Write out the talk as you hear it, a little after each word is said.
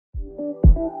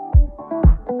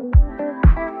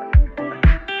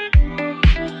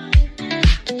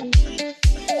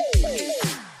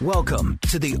Welcome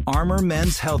to the Armor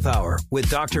Men's Health Hour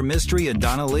with Dr. Mystery and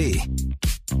Donna Lee.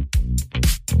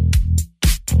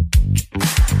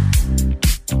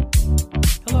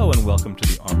 Hello and welcome to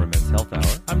the Armor Men's Health Hour.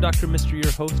 I'm Dr. Mystery,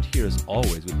 your host, here as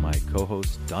always with my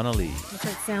co-host, Donna Lee. What's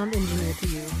that sound engineer to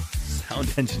you?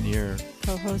 Sound engineer.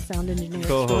 Co-host, sound engineer,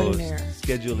 co-host, extraordinaire.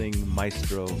 Scheduling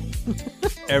maestro.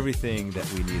 Everything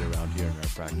that we need around here in our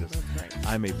practice. That's right.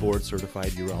 I'm a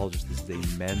board-certified urologist. This is a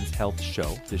men's health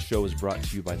show. This show is brought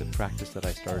to you by the practice that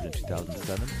I started in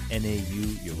 2007,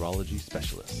 NAU Urology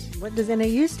Specialists. What does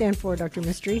NAU stand for, Dr.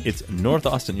 Mystery? It's North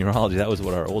Austin Urology. That was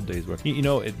what our old days were. You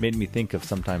know, it made me think of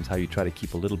sometimes how you try to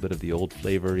keep a little bit of the old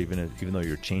flavor, even though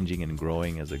you're changing and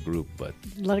growing as a group. But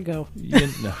let it go.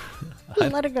 No,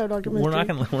 Let it go, Dr. Mystery. We're not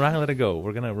gonna let it go.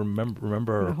 We're gonna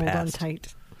remember our hold past. on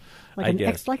tight. Like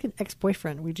an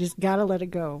ex-boyfriend. We just gotta let it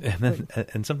go.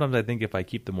 And sometimes I think if I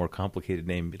keep the more complicated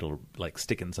name, it'll like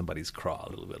stick in somebody's craw a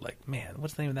little bit. Like, man,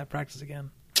 what's the name of that practice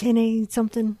again? NA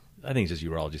something. I think it's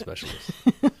just urology specialist.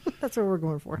 That's what we're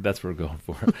going for. That's what we're going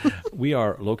for. We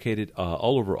are located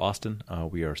all over Austin.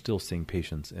 We are still seeing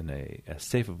patients in as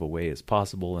safe of a way as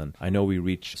possible. And I know we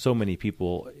reach so many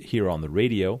people here on the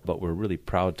radio, but we're really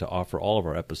proud to offer all of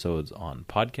our episodes on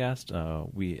podcast.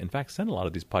 We, in fact, send a lot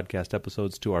of these podcast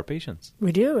episodes to our patients.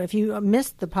 We do. If you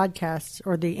missed the podcast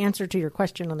or the answer to your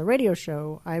question on the radio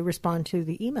show, I respond to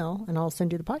the email and I'll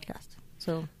send you the podcast.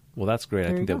 So... Well, that's great.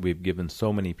 I think that go. we've given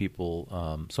so many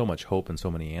people so much hope and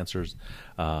so many answers.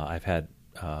 I've had,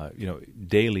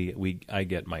 daily, I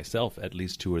get myself at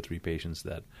least 2 or 3 patients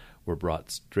that were brought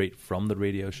straight from the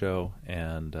radio show.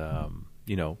 And,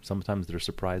 sometimes they're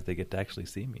surprised they get to actually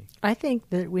see me. I think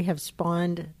that we have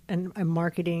spawned a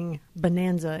marketing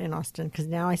bonanza in Austin because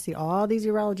now I see all these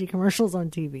urology commercials on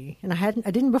TV. And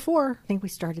I didn't before. I think we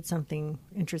started something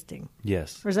interesting.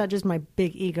 Yes. Or is that just my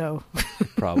big ego?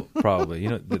 Probably.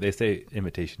 They say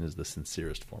imitation is the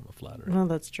sincerest form of flattery. Well,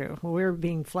 that's true. Well, we're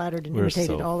being flattered and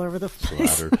imitated so all over the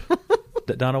place. Flattered.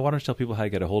 Donna, why don't you tell people how to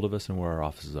get a hold of us and where our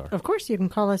offices are? Of course, you can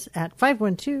call us at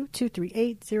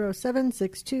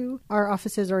 512-238-0762. Our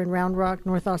offices are in Round Rock,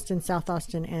 North Austin, South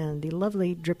Austin, and the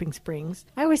lovely Dripping Springs.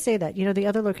 I always say that. The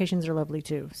other locations are lovely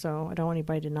too, so I don't want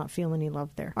anybody to not feel any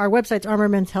love there. Our website's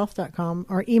armormenshealth.com.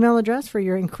 Our email address for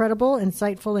your incredible,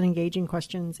 insightful, and engaging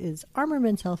questions is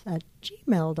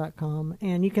armormenshealth@gmail.com.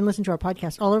 And you can listen to our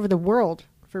podcast all over the world,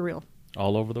 for real.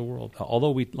 All over the world.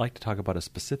 Although we like to talk about a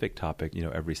specific topic,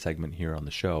 every segment here on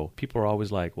the show, people are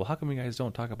always like, well, how come you guys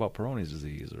don't talk about Peyronie's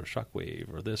disease or shockwave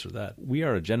or this or that? We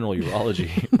are a general urology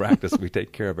practice. We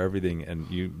take care of everything, and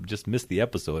you just missed the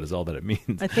episode is all that it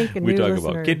means. I think we talk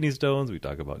about kidney stones, we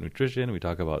talk about nutrition, we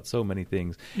talk about so many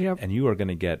things, and you are going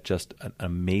to get just an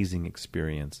amazing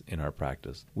experience in our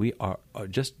practice. We are,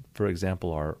 just for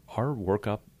example, our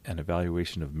workup and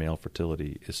evaluation of male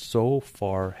fertility is so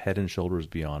far head and shoulders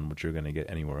beyond what you're going to get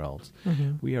anywhere else.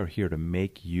 Mm-hmm. We are here to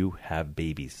make you have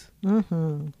babies.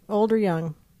 Mm-hmm. Old or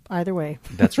young, either way.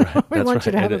 That's right. We want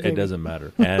you to have a baby. It doesn't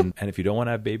matter. And if you don't want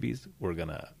to have babies, we're going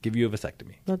to give you a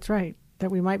vasectomy. That's right.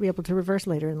 That we might be able to reverse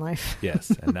later in life.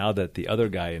 Yes. And now that the other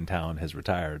guy in town has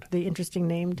retired. The interesting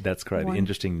named. That's correct. One. The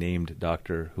interesting named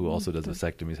doctor who also does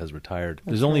vasectomies has retired.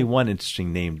 That's There's only one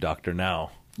interesting named doctor now.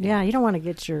 Yeah, you don't want to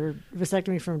get your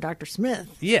vasectomy from Dr.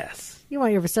 Smith. Yes. You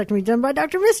want your vasectomy done by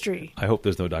Dr. Mystery. I hope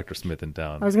there's no Dr. Smith in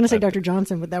town. I was going to say Dr.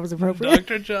 Johnson, but that was appropriate.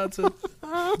 Dr. Johnson.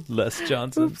 Les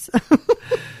Johnson. Oops.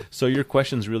 So your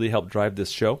questions really help drive this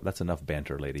show. That's enough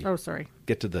banter, lady. Oh, sorry.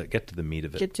 Get to the meat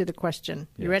of it. Get to the question.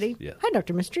 You Yes, ready? yes. Hi,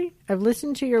 Dr. Mystery. I've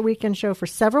listened to your weekend show for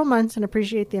several months and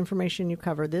appreciate the information you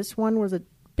cover. This one was a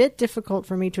bit difficult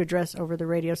for me to address over the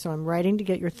radio, so I'm writing to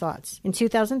get your thoughts. In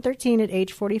 2013, at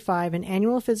age 45, an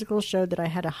annual physical showed that I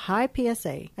had a high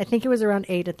PSA. I think it was around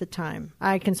 8 at the time.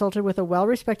 I consulted with a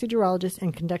well-respected urologist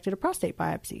and conducted a prostate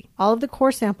biopsy. All of the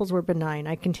core samples were benign.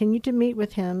 I continued to meet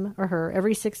with him or her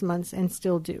every 6 months and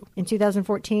still do. In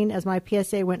 2014, as my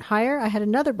PSA went higher, I had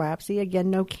another biopsy, again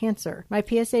no cancer. My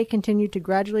PSA continued to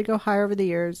gradually go higher over the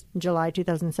years. In July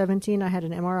 2017, I had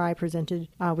an MRI presented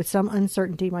with some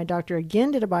uncertainty. My doctor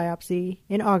again did a biopsy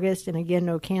in August, and again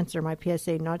no cancer. My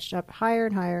PSA notched up higher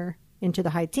and higher into the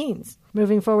high teens.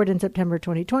 Moving forward in September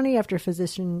 2020, after a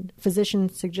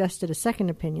physician suggested a second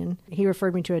opinion, he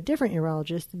referred me to a different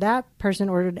urologist. That person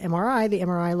ordered an MRI. The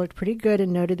MRI looked pretty good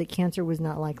and noted that cancer was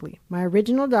not likely. My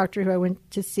original doctor, who I went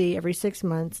to see every 6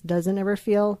 months, doesn't ever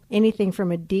feel anything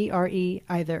from a DRE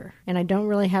either. And I don't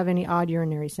really have any odd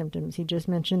urinary symptoms. He just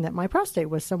mentioned that my prostate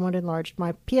was somewhat enlarged.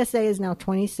 My PSA is now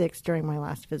 26 during my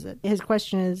last visit. His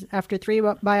question is, after 3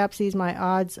 biopsies, my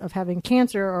odds of having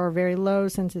cancer are very low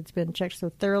since it's been checked so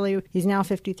thoroughly. He's now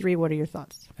 53. What are your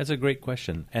thoughts? That's a great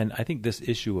question. And I think this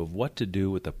issue of what to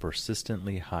do with a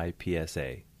persistently high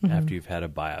PSA after you've had a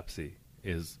biopsy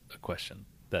is a question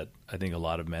that I think a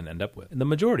lot of men end up with. And the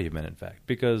majority of men, in fact,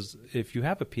 because if you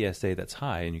have a PSA that's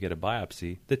high and you get a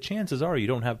biopsy, the chances are you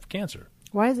don't have cancer.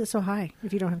 Why is it so high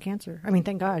if you don't have cancer? I mean,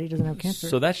 thank God he doesn't have cancer.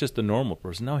 So that's just the normal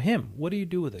person. Now him, what do you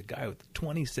do with a guy with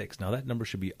 26? Now that number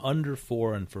should be under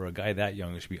 4, and for a guy that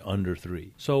young, it should be under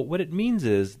 3. So what it means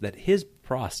is that his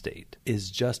prostate is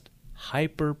just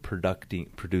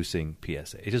producing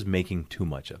PSA. It's just making too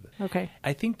much of it. Okay.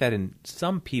 I think that in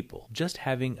some people, just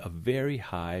having a very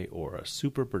high or a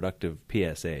super productive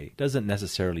PSA doesn't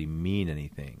necessarily mean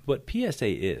anything. What PSA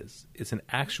is, it's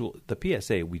the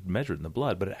PSA, we measure it in the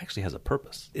blood, but it actually has a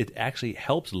purpose. It actually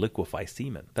helps liquefy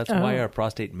semen. That's why our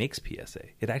prostate makes PSA.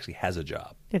 It actually has a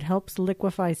job. It helps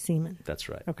liquefy semen. That's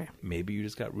right. Okay. Maybe you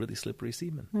just got really slippery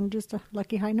semen. And just a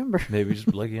lucky high number. Maybe just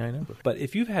a lucky high number. But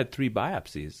if you've had 3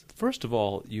 biopsies, first of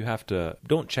all, you have to,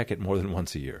 don't check it more than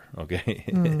once a year,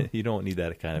 okay? You don't need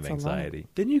that kind of anxiety.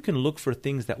 Then you can look for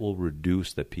things that will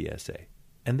reduce the PSA.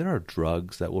 And there are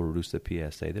drugs that will reduce the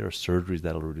PSA. There are surgeries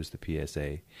that will reduce the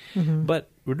PSA. But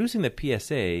reducing the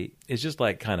PSA is just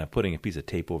like kind of putting a piece of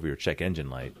tape over your check engine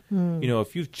light. You know,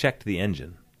 if you've checked the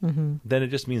engine, then it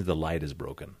just means the light is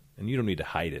broken. And you don't need to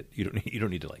hide it. You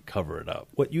don't need to like cover it up.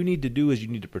 What you need to do is you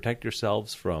need to protect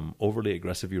yourselves from overly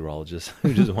aggressive urologists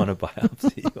who just want to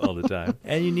biopsy you all the time.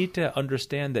 And you need to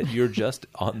understand that you're just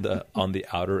on the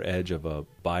outer edge of a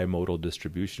bimodal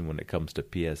distribution when it comes to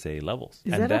PSA levels.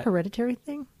 Is that a hereditary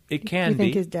thing? It can be. Do you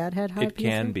think his dad had high PSA? It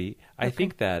can be. I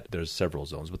think that there's several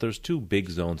zones, but there's 2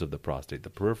 big zones of the prostate. The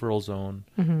peripheral zone,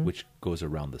 which goes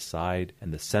around the side,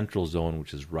 and the central zone,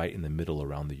 which is right in the middle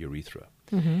around the urethra.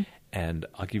 And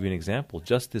I'll give you an example.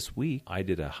 Just this week, I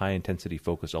did a high-intensity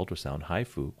focused ultrasound,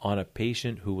 HIFU, on a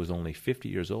patient who was only 50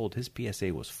 years old. His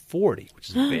PSA was 40, which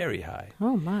is very high.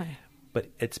 Oh, my. But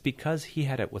it's because he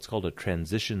had what's called a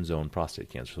transition zone prostate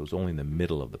cancer, so it was only in the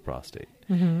middle of the prostate.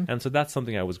 And so that's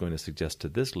something I was going to suggest to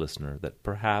this listener, that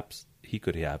perhaps he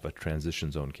could have a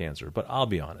transition zone cancer. But I'll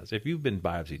be honest, if you've been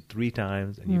biopsied 3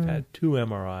 times and you've had 2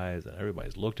 MRIs and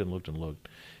everybody's looked and looked and looked,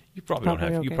 you probably don't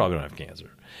have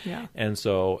cancer. Yeah. And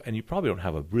you probably don't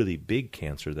have a really big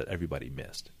cancer that everybody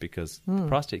missed, because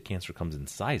prostate cancer comes in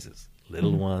sizes.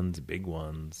 Little ones, big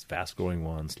ones, fast-growing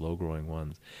ones, slow-growing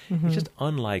ones. It's just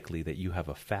unlikely that you have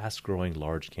a fast-growing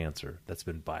large cancer that's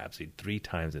been biopsied 3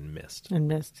 times and missed.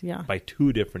 Yeah. By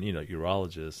 2 different,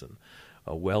 urologists and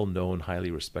a well-known,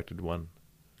 highly respected one.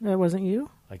 That wasn't you?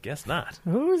 I guess not.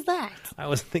 Who was that? I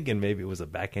was thinking maybe it was a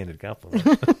backhanded compliment.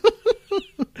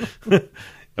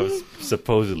 I was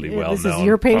supposedly well-known. This is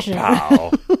your patient.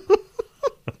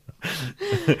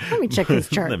 Let me check his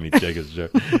chart.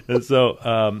 And so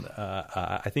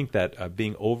I think that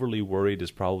being overly worried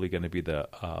is probably going to be the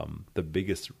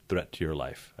biggest threat to your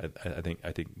life. I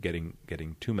think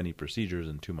getting too many procedures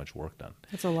and too much work done.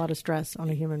 That's a lot of stress on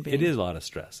a human being. It is a lot of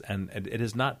stress, and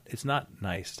it's not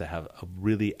nice to have a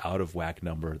really out of whack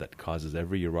number that causes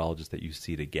every urologist that you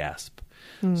see to gasp.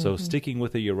 So sticking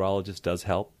with a urologist does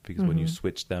help, because when you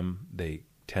switch them, they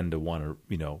tend to want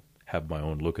to have my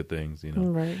own look at things,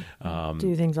 Right.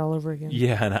 Do things all over again.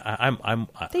 Yeah, and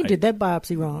They did that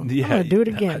biopsy wrong. Yeah, I'm gonna do it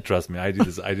again. Trust me, I do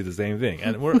this. I do the same thing,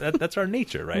 and that's our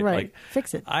nature, right? Right. Like,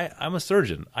 fix it. I'm a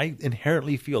surgeon. I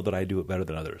inherently feel that I do it better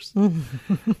than others,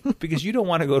 because you don't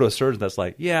want to go to a surgeon that's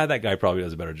like, yeah, that guy probably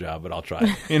does a better job, but I'll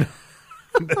try.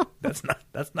 That's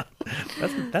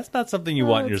not something you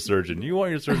want in your surgeon. You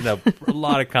want your surgeon to have a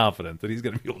lot of confidence that he's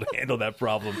going to be able to handle that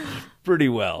problem pretty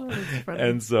well.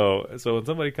 And so when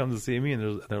somebody comes to see me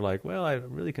and they're like, "Well,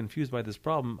 I'm really confused by this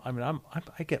problem." I mean,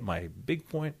 I get my big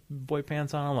boy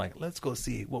pants on. I'm like, "Let's go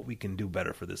see what we can do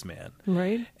better for this man."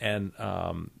 Right. And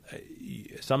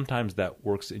sometimes that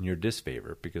works in your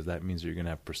disfavor, because that means you're going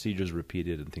to have procedures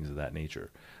repeated and things of that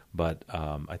nature. But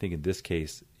I think in this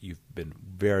case, you've been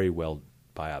very well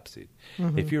biopsied.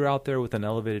 If you're out there with an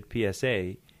elevated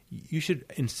PSA, you should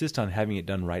insist on having it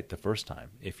done right the first time.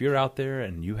 If you're out there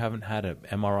and you haven't had an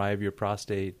MRI of your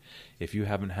prostate, if you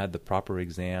haven't had the proper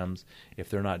exams, if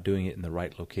they're not doing it in the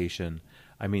right location,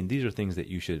 I mean, these are things that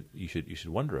you should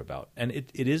wonder about. And it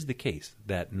is the case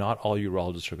that not all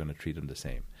urologists are going to treat them the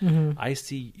same. Mm-hmm. I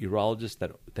see urologists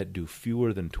that do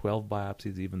fewer than 12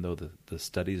 biopsies, even though the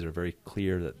studies are very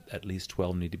clear that at least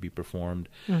 12 need to be performed.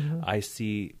 Mm-hmm. I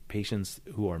see patients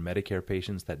who are Medicare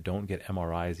patients that don't get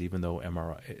MRIs, even though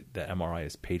the MRI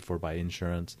is paid for by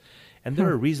insurance. And there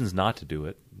are reasons not to do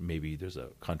it. Maybe there's a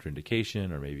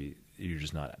contraindication, or maybe you're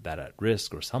just not that at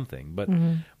risk or something. But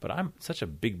I'm such a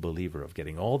big believer of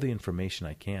getting all the information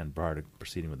I can prior to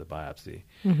proceeding with the biopsy.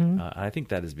 Mm-hmm. And I think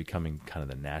that is becoming kind of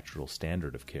the natural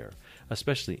standard of care,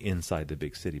 especially inside the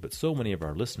big city. But so many of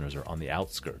our listeners are on the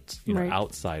outskirts,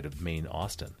 outside of main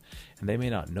Austin. And they may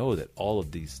not know that all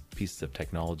of these pieces of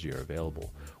technology are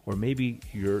available. Or maybe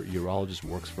your urologist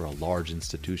works for a large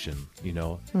institution,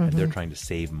 and they're trying to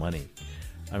save money.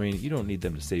 I mean, you don't need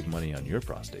them to save money on your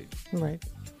prostate. Right.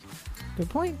 Good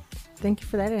point. Thank you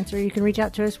for that answer. You can reach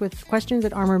out to us with questions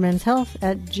at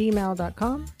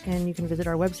armormenshealth@gmail.com, and you can visit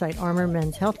our website,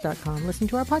 armormenshealth.com. Listen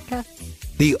to our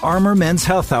podcast. The Armor Men's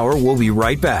Health Hour will be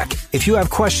right back. If you have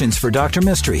questions for Dr.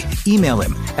 Mystery, email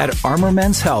him at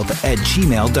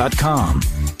armormenshealth@gmail.com.